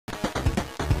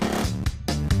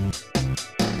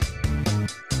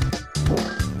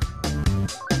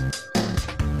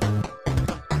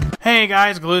Hey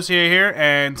guys, Galucia here,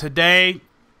 and today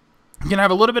I'm going to have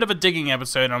a little bit of a digging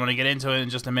episode, and I'm going to get into it in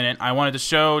just a minute. I wanted to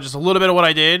show just a little bit of what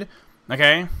I did,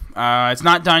 okay? It's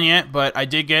not done yet, but I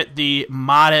did get the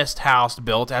modest house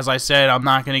built. As I said, I'm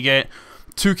not going to get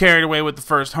too carried away with the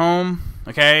first home,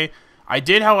 okay? I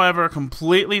did, however,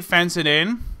 completely fence it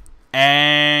in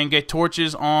and get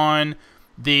torches on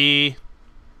the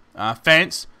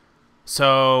fence.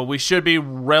 So we should be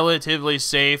relatively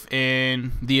safe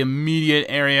in the immediate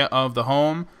area of the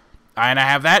home. And I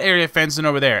have that area fenced in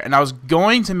over there. And I was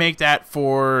going to make that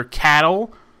for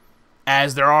cattle,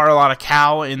 as there are a lot of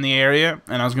cow in the area.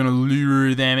 And I was going to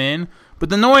lure them in. But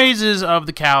the noises of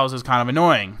the cows is kind of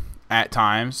annoying at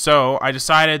times. So I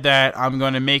decided that I'm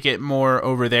going to make it more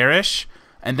over there-ish.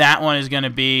 And that one is going to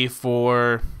be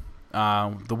for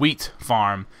the wheat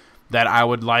farm that I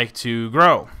would like to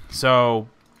grow. So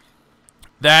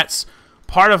that's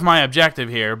part of my objective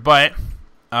here, but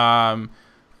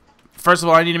first of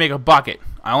all, I need to make a bucket.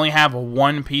 I only have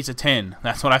one piece of tin.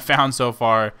 That's what I found so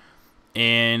far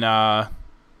in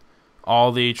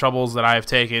all the troubles that I've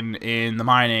taken in the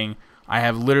mining. I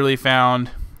have literally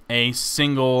found a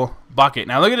single bucket.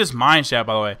 Now look at this mine shaft,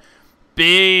 by the way.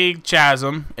 Big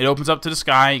chasm. It opens up to the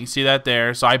sky. You can see that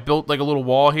there. So I built like a little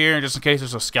wall here just in case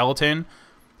there's a skeleton,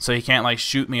 so he can't like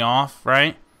shoot me off,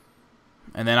 right?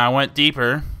 And then I went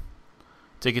deeper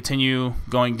to continue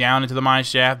going down into the mine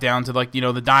shaft, down to like, you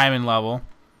know, the diamond level.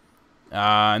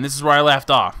 And this is where I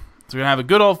left off. So we're going to have a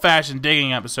good old-fashioned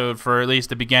digging episode for at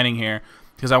least the beginning here,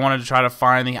 because I wanted to try to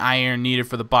find the iron needed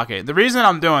for the bucket. The reason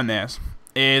I'm doing this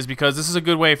is because this is a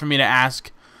good way for me to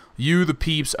ask you, the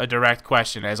peeps, a direct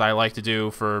question, as I like to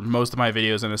do for most of my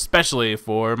videos, and especially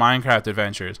for Minecraft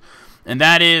adventures. And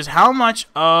that is, how much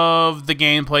of the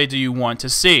gameplay do you want to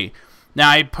see? Now,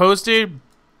 I posted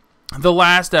the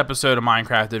last episode of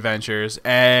Minecraft Adventures,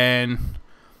 and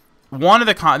one of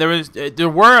the there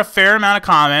were a fair amount of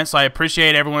comments. So I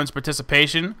appreciate everyone's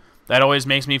participation. That always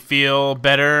makes me feel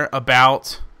better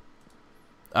about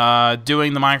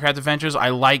doing the Minecraft Adventures. I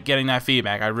like getting that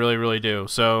feedback. I really, really do.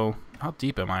 So, how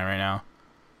deep am I right now?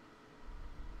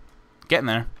 Getting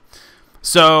there.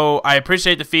 So, I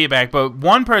appreciate the feedback, but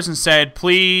one person said,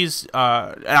 please,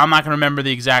 and I'm not going to remember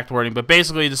the exact wording, but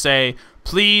basically to say,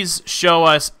 please show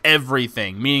us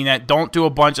everything, meaning that don't do a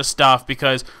bunch of stuff,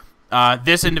 because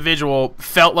this individual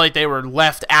felt like they were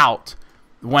left out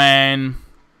when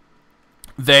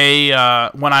they,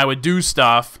 when I would do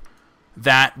stuff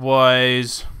that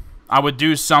was, I would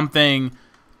do something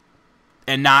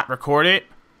and not record it,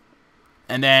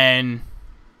 and then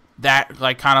that,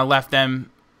 like, kind of left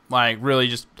them like really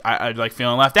just I like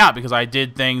feeling left out, because I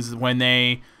did things when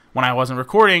I wasn't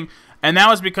recording. And that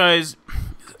was because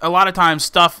a lot of times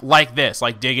stuff like this,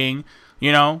 like digging,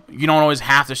 you know, you don't always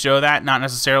have to show that. Not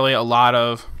necessarily a lot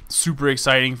of super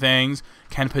exciting things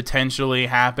can potentially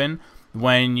happen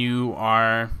when you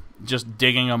are just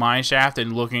digging a mine shaft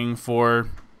and looking for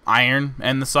iron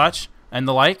and the such and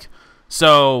the like.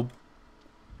 So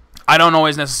I don't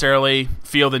always necessarily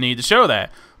feel the need to show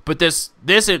that. But this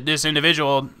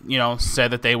individual, you know,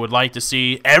 said that they would like to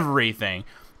see everything.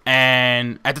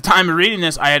 And at the time of reading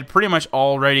this, I had pretty much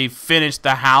already finished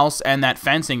the house and that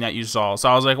fencing that you saw. So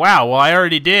I was like, wow, well, I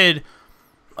already did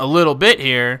a little bit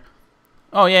here.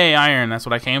 Oh, yay, iron. That's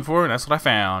what I came for, and that's what I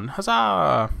found.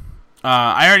 Huzzah!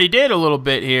 I already did a little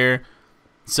bit here.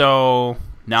 So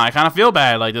now I kind of feel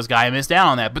bad, like this guy missed out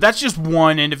on that. But that's just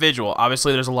one individual.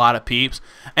 Obviously, there's a lot of peeps.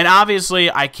 And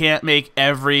obviously, I can't make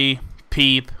every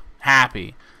peep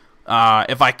happy.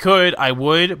 If I could, I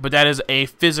would, but that is a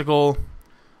physical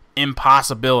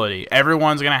impossibility.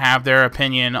 Everyone's gonna have their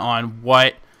opinion on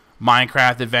what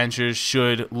Minecraft Adventures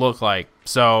should look like,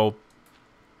 so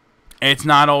it's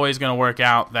not always gonna work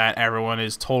out that everyone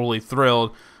is totally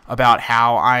thrilled about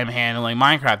how I'm handling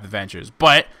Minecraft Adventures,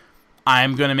 but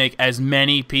I'm gonna make as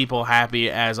many people happy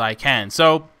as I can.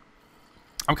 So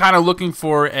I'm kind of looking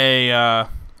for a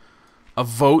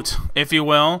vote, if you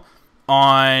will,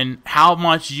 on how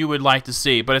much you would like to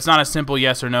see. But it's not a simple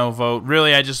yes or no vote.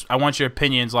 Really, I want your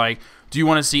opinions. Like, do you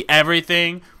want to see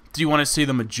everything? Do you want to see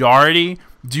the majority?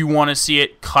 Do you want to see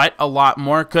it cut a lot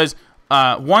more? Because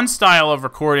one style of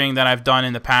recording that I've done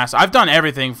in the past, I've done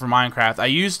everything for Minecraft. I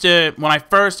used to, when I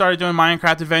first started doing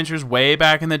Minecraft Adventures way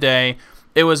back in the day,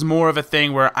 it was more of a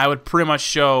thing where I would pretty much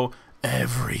show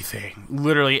everything.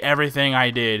 Literally everything I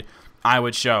did, I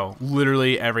would show.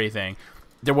 Literally everything.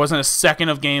 There wasn't a second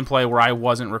of gameplay where I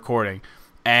wasn't recording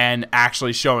and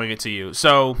actually showing it to you.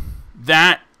 So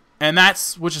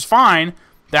that's, which is fine.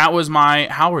 That was my,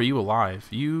 how are you alive?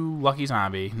 You lucky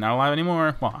zombie. Not alive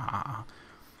anymore? Well,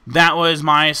 that was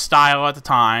my style at the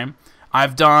time.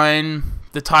 I've done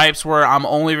the types where I'm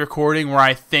only recording where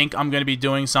I think I'm going to be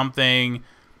doing something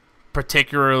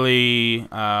particularly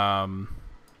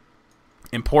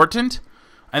important.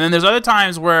 And then there's other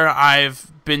times where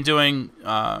I've been doing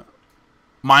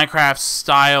Minecraft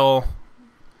style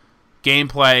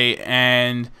gameplay,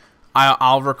 and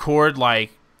I'll record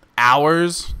like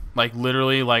hours, like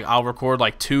literally, like I'll record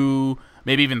like 2,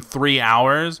 maybe even 3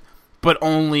 hours, but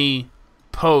only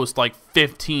post like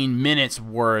 15 minutes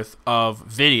worth of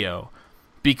video,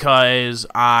 because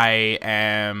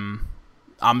I'm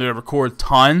gonna record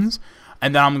tons,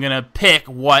 and then I'm gonna pick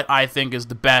what I think is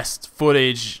the best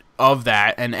footage of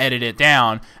that and edit it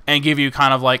down and give you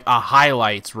kind of like a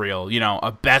highlights reel, you know,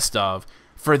 a best of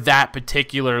for that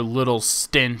particular little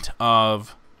stint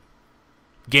of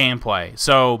gameplay.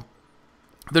 So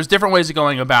there's different ways of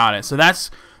going about it. So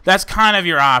that's kind of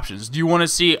your options. Do you want to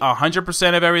see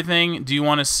 100% of everything? Do you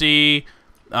want to see,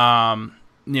 you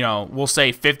know, we'll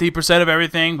say 50% of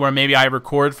everything, where maybe I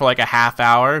record for like a half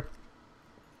hour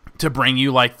to bring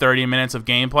you like 30 minutes of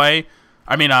gameplay?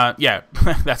 I mean, yeah,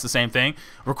 that's the same thing.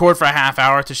 Record for a half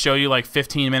hour to show you like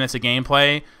 15 minutes of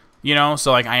gameplay, you know,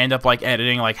 so like I end up like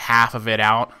editing like half of it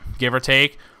out, give or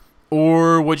take.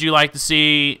 Or would you like to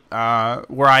see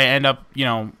where I end up, you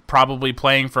know, probably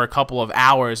playing for a couple of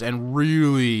hours and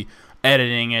really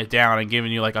editing it down and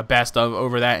giving you like a best of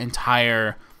over that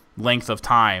entire length of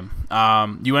time?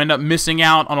 You end up missing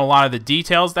out on a lot of the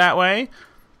details that way,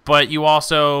 but you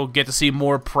also get to see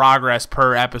more progress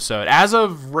per episode. As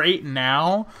of right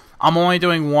now, I'm only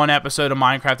doing 1 episode of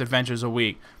Minecraft Adventures a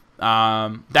week.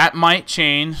 That might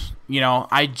change. You know,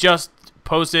 I just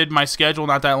posted my schedule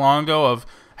not that long ago of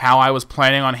how I was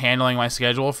planning on handling my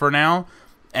schedule for now,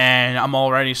 and I'm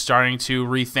already starting to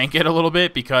rethink it a little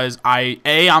bit, because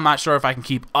I'm not sure if I can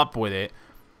keep up with it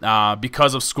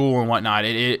because of school and whatnot.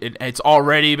 It's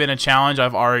already been a challenge.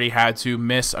 I've already had to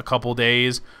miss a couple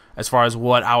days as far as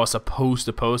what I was supposed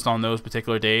to post on those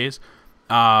particular days.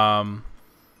 But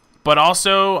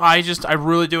also, I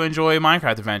really do enjoy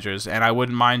Minecraft Adventures, and I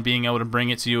wouldn't mind being able to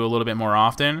bring it to you a little bit more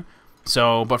often.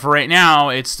 So, but for right now,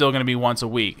 it's still going to be once a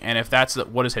week. And if that's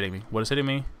what is hitting me? What is hitting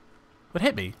me? What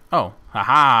hit me? Oh,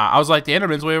 haha! I was like, the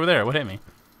Enderman's way over there. What hit me?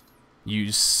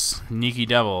 You sneaky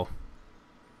devil!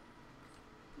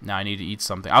 Now I need to eat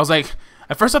something. I was like,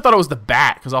 at first I thought it was the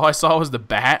bat, because all I saw was the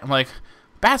bat. I'm like,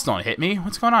 bats don't hit me.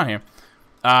 What's going on here?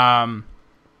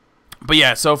 But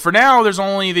yeah, so for now, there's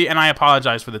only and I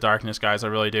apologize for the darkness, guys. I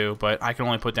really do, but I can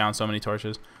only put down so many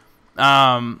torches.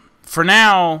 For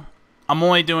now, I'm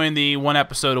only doing the 1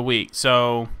 episode a week.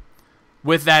 So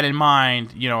with that in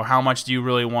mind, you know, how much do you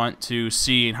really want to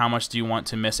see and how much do you want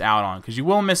to miss out on? Because you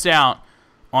will miss out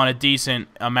on a decent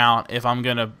amount if I'm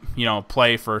going to, you know,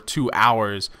 play for 2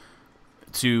 hours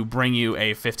to bring you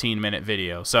a 15-minute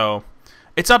video. So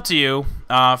it's up to you.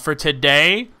 For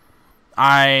today,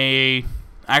 I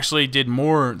actually did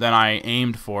more than I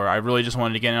aimed for. I really just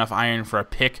wanted to get enough iron for a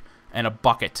pick and a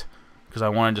bucket, because I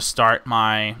wanted to start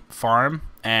my farm,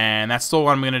 and that's still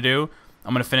what I'm going to do.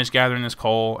 I'm going to finish gathering this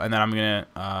coal, and then I'm going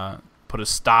to put a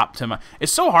stop to my...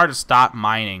 It's so hard to stop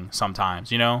mining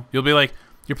sometimes, you know? You'll be like,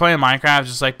 you're playing Minecraft,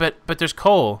 just like, but there's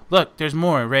coal. Look, there's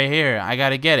more right here. I got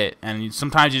to get it. And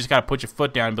sometimes you just got to put your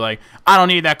foot down and be like, I don't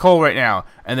need that coal right now.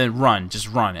 And then run. Just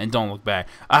run, and don't look back.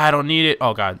 I don't need it.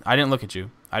 Oh, God. I didn't look at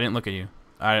you. I didn't look at you.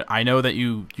 I know that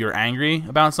you're angry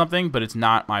about something, but it's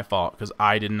not my fault, because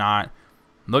I did not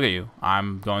look at you.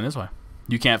 I'm going this way.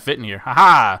 You can't fit in here.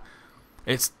 Ha-ha!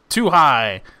 It's too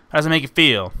high. How does it make you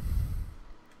feel?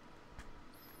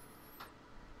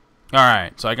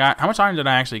 Alright, so I got... How much iron did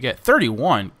I actually get?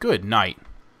 31. Good night.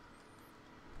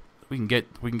 We can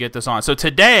get this on. So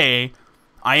today,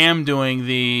 I am doing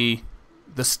the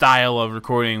style of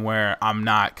recording where I'm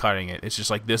not cutting it. It's just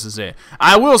like, this is it.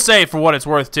 I will say, for what it's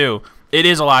worth, too, it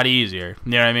is a lot easier.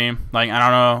 You know what I mean? Like, I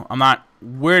don't know. I'm not...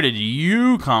 Where did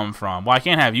you come from? Well, I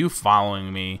can't have you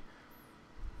following me.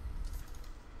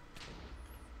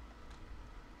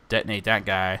 Detonate that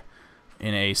guy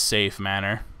in a safe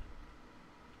manner.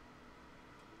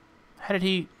 How did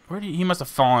he... He must have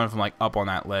fallen from, like, up on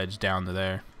that ledge down to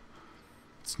there.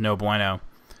 It's no bueno.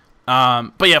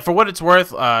 But yeah, for what it's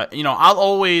worth, you know, I'll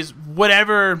always...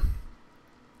 Whatever's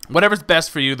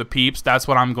best for you, the peeps, that's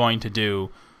what I'm going to do,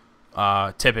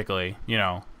 typically, you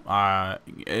know. But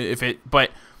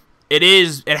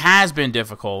it has been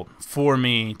difficult for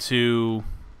me to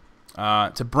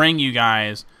bring you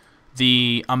guys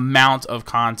the amount of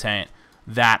content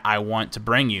that I want to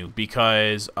bring you,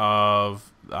 because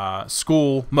of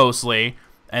school mostly,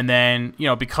 and then, you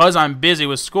know, because I'm busy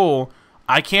with school,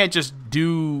 I can't just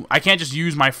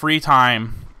use my free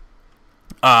time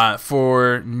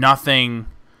for nothing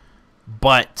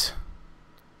but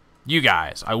you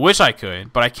guys. I wish I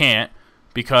could, but I can't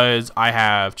because I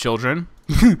have children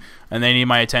and they need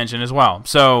my attention as well.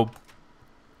 So,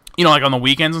 you know, like on the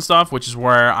weekends and stuff, which is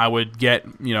where I would get,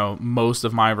 you know, most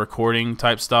of my recording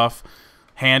type stuff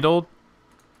handled,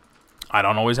 I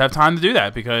don't always have time to do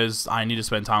that because I need to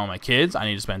spend time with my kids. I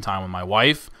need to spend time with my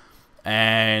wife.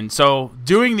 And so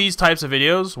doing these types of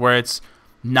videos where it's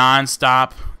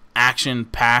non-stop,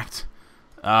 action-packed,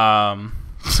 I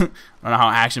don't know how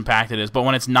action-packed it is, but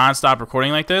when it's non-stop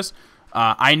recording like this,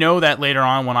 I know that later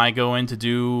on when I go in to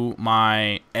do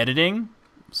my editing,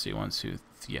 let's see,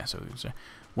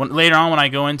 later on when I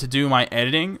go in to do my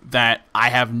editing, that I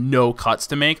have no cuts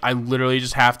to make. I literally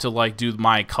just have to like do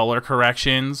my color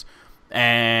corrections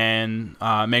and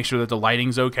make sure that the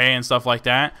lighting's okay and stuff like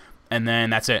that, and then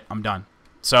that's it. I'm done.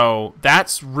 So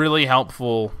that's really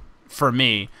helpful for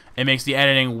me. It makes the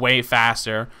editing way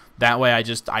faster. That way I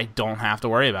don't have to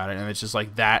worry about it, and it's just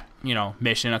like that, you know,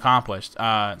 mission accomplished.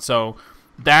 So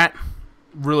that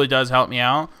really does help me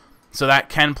out. So that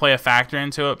can play a factor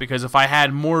into it, because if I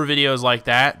had more videos like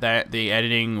that the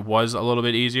editing was a little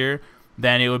bit easier,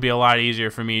 then it would be a lot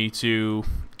easier for me to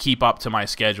keep up to my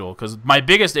schedule. Because my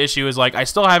biggest issue is, like, I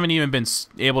still haven't even been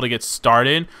able to get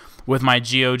started with my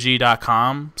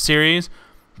GOG.com series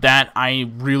that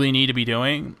I really need to be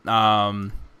doing.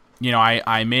 You know,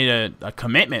 I made a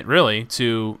commitment, really,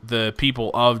 to the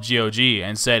people of GOG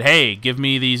and said, hey, give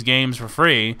me these games for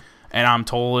free, and I'm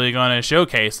totally going to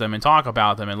showcase them and talk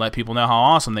about them and let people know how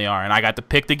awesome they are. And I got to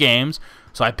pick the games,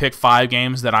 so I picked 5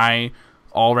 games that I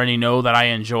already know that I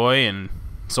enjoy and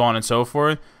so on and so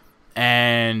forth.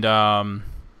 And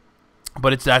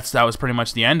but that was pretty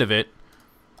much the end of it.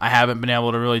 I haven't been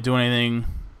able to really do anything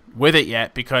with it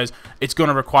yet because it's going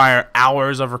to require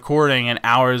hours of recording and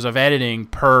hours of editing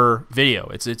per video.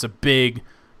 It's a big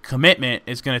commitment.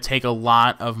 It's going to take a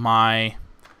lot of my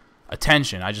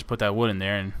attention. I just put that wood in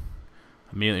there and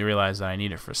immediately realized that I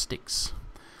need it for sticks.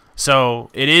 So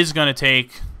it is going to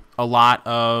take a lot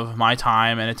of my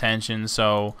time and attention.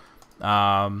 So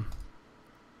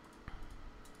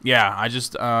yeah, I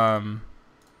just you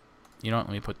know what, let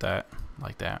me put that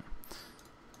like that.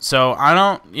 So I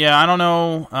don't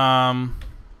know.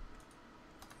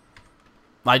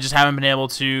 I just haven't been able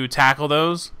to tackle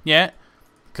those yet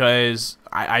because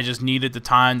I just needed the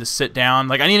time to sit down.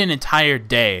 Like, I need an entire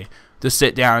day to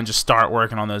sit down and just start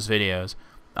working on those videos.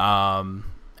 And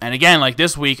again, like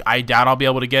this week, I doubt I'll be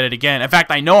able to get it again. In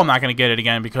fact, I know I'm not going to get it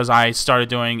again because I started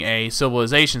doing a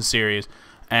Civilization series,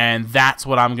 and that's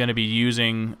what I'm going to be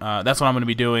using. That's what I'm going to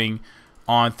be doing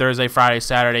on Thursday, Friday,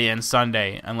 Saturday, and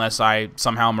Sunday, unless I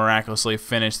somehow miraculously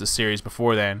finish the series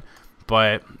before then.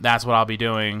 But that's what I'll be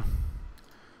doing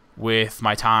with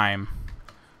my time,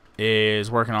 is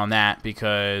working on that,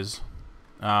 because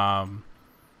I'm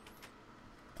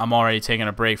already taking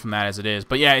a break from that as it is.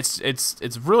 But yeah,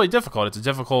 it's really difficult. It's a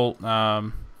difficult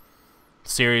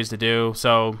series to do.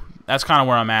 So that's kind of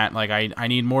where I'm at. Like, I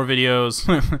need more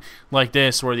videos like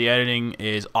this where the editing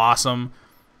is awesome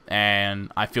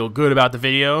and I feel good about the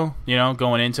video, you know,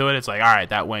 going into it. It's like, all right,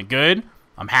 that went good.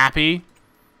 I'm happy.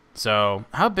 So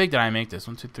how big did I make this?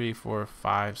 1, 2, 3, 4,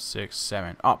 5, 6,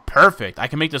 7. Oh, perfect. I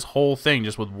can make this whole thing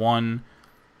just with one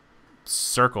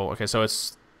circle. Okay, so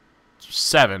it's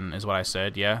 7 is what I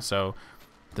said. Yeah, so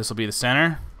this will be the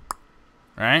center.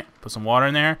 Right? Put some water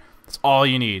in there. That's all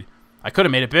you need. I could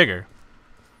have made it bigger.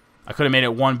 I could have made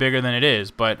it one bigger than it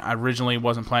is, but I originally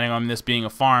wasn't planning on this being a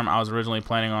farm. I was originally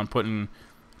planning on putting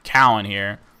cow in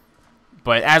here.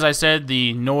 But as I said,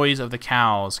 the noise of the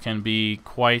cows can be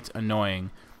quite annoying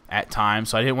at times,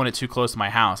 so I didn't want it too close to my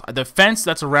house. The fence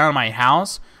that's around my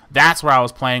house, that's where I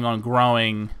was planning on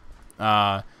growing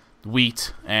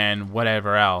wheat and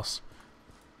whatever else.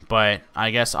 But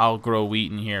I guess I'll grow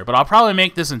wheat in here. But I'll probably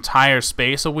make this entire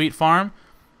space a wheat farm,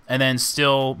 and then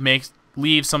still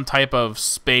leave some type of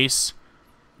space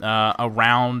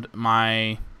around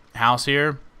my house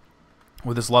here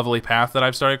with this lovely path that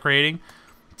I've started creating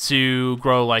to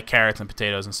grow like carrots and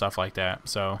potatoes and stuff like that.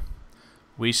 So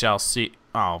we shall see.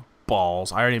 Oh,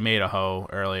 balls. I already made a hoe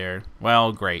earlier.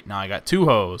 Well, great. Now I got 2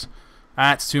 hoes.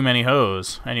 That's too many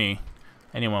hoes.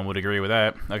 Anyone would agree with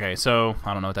that. Okay, so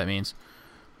I don't know what that means.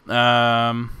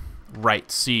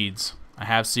 Right, seeds. I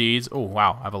have seeds. Oh,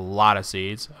 wow. I have a lot of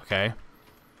seeds. Okay.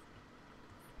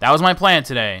 That was my plan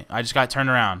today. I just got turned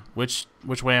around. Which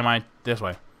way am I? This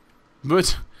way.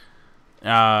 But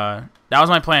that was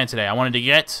my plan today. I wanted to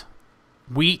get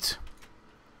wheat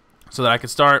so that I could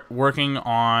start working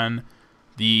on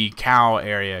the cow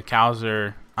area. Cows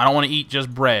are... I don't want to eat just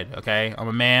bread, okay? I'm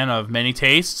a man of many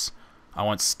tastes. I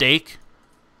want steak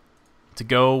to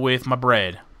go with my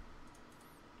bread.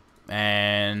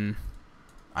 And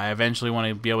I eventually want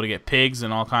to be able to get pigs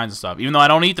and all kinds of stuff. Even though I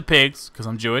don't eat the pigs because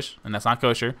I'm Jewish and that's not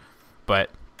kosher. But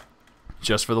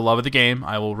just for the love of the game,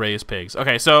 I will raise pigs.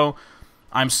 Okay, so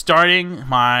I'm starting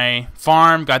my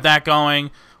farm. Got that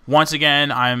going. Once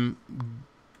again, I'm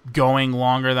going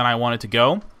longer than I wanted to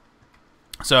go.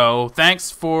 So thanks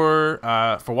for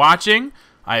watching.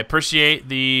 I appreciate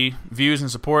the views and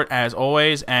support as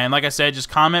always. And like I said, just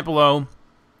comment below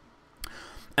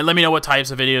and let me know what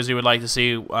types of videos you would like to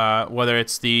see, whether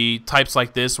it's the types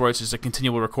like this where it's just a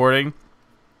continual recording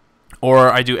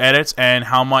or I do edits, and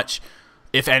how much,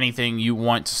 if anything, you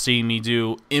want to see me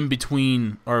do in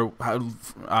between, or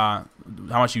how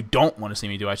much you don't want to see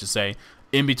me do, I should say,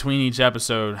 in between each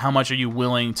episode. How much are you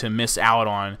willing to miss out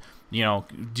on? You know,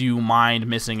 do you mind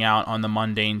missing out on the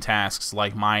mundane tasks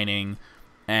like mining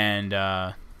and,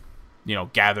 you know,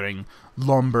 gathering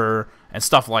lumber and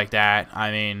stuff like that?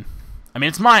 I mean,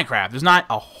 it's Minecraft. There's not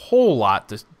a whole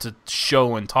lot to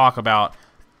show and talk about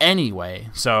anyway.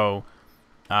 So,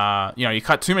 you know, you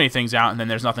cut too many things out and then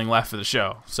there's nothing left for the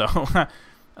show. So,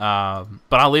 but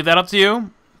I'll leave that up to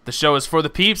you. The show is for the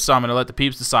peeps, so I'm going to let the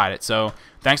peeps decide it. So,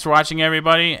 thanks for watching,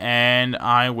 everybody, and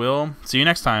I will see you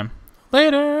next time.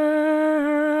 Later!